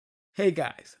Hey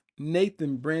guys,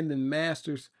 Nathan Brandon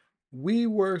Masters. We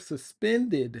were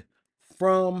suspended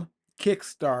from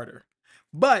Kickstarter,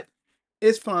 but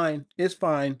it's fine. It's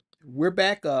fine. We're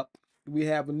back up. We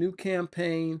have a new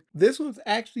campaign. This one's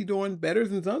actually doing better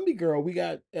than Zombie Girl. We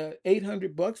got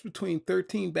 $800 between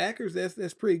 13 backers.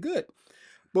 That's pretty good.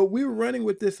 But we were running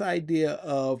with this idea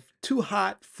of too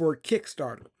hot for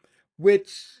Kickstarter,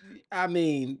 which I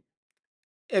mean,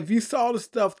 if you saw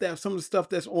some of the stuff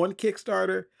that's on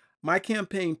Kickstarter, my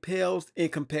campaign pales in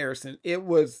comparison. It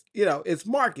was, it's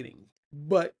marketing.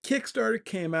 But Kickstarter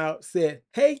came out, said,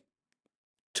 "Hey,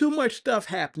 too much stuff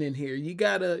happening here. You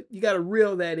gotta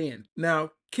reel that in."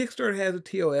 Now, Kickstarter has a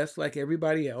TOS like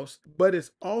everybody else, but it's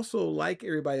also like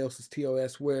everybody else's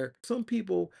TOS where some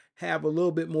people have a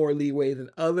little bit more leeway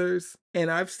than others. And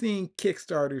I've seen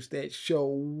Kickstarters that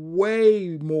show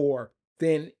way more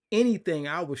than anything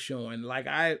I was showing. Like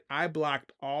I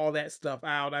blocked all that stuff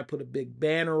out. I put a big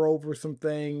banner over some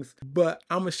things, but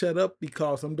I'm gonna shut up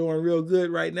because I'm doing real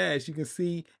good right now. As you can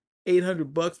see,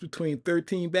 $800 between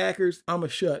 13 backers. I'm gonna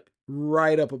shut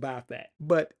right up about that.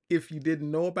 But if you didn't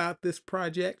know about this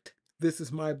project, this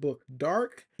is my book,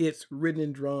 Darc. It's written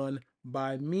and drawn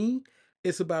by me.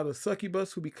 It's about a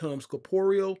succubus who becomes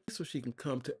corporeal so she can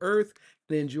come to Earth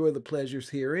and enjoy the pleasures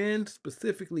herein,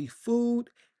 specifically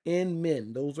food and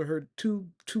men. Those are her two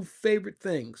favorite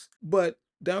things. But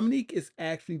Dominique is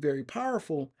actually very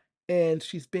powerful, and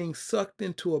she's being sucked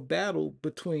into a battle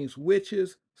between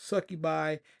witches,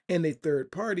 succubi, and a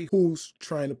third party who's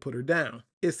trying to put her down.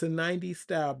 It's a 90s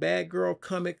style bad girl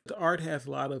comic. The art has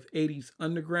a lot of 80s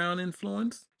underground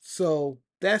influence. So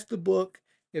that's the book.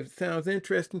 If it sounds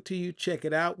interesting to you, check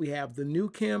it out. We have the new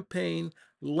campaign.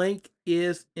 Link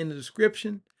is in the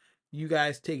description. You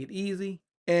guys take it easy.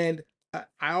 And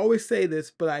I always say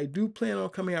this, but I do plan on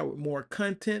coming out with more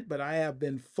content, but I have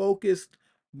been focused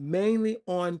mainly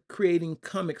on creating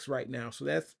comics right now. So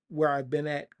that's where I've been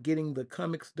at, getting the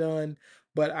comics done.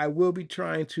 But I will be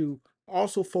trying to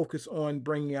also focus on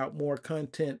bringing out more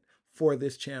content for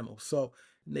this channel. So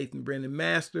Nathan Brandon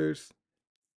Masters,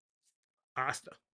 hasta.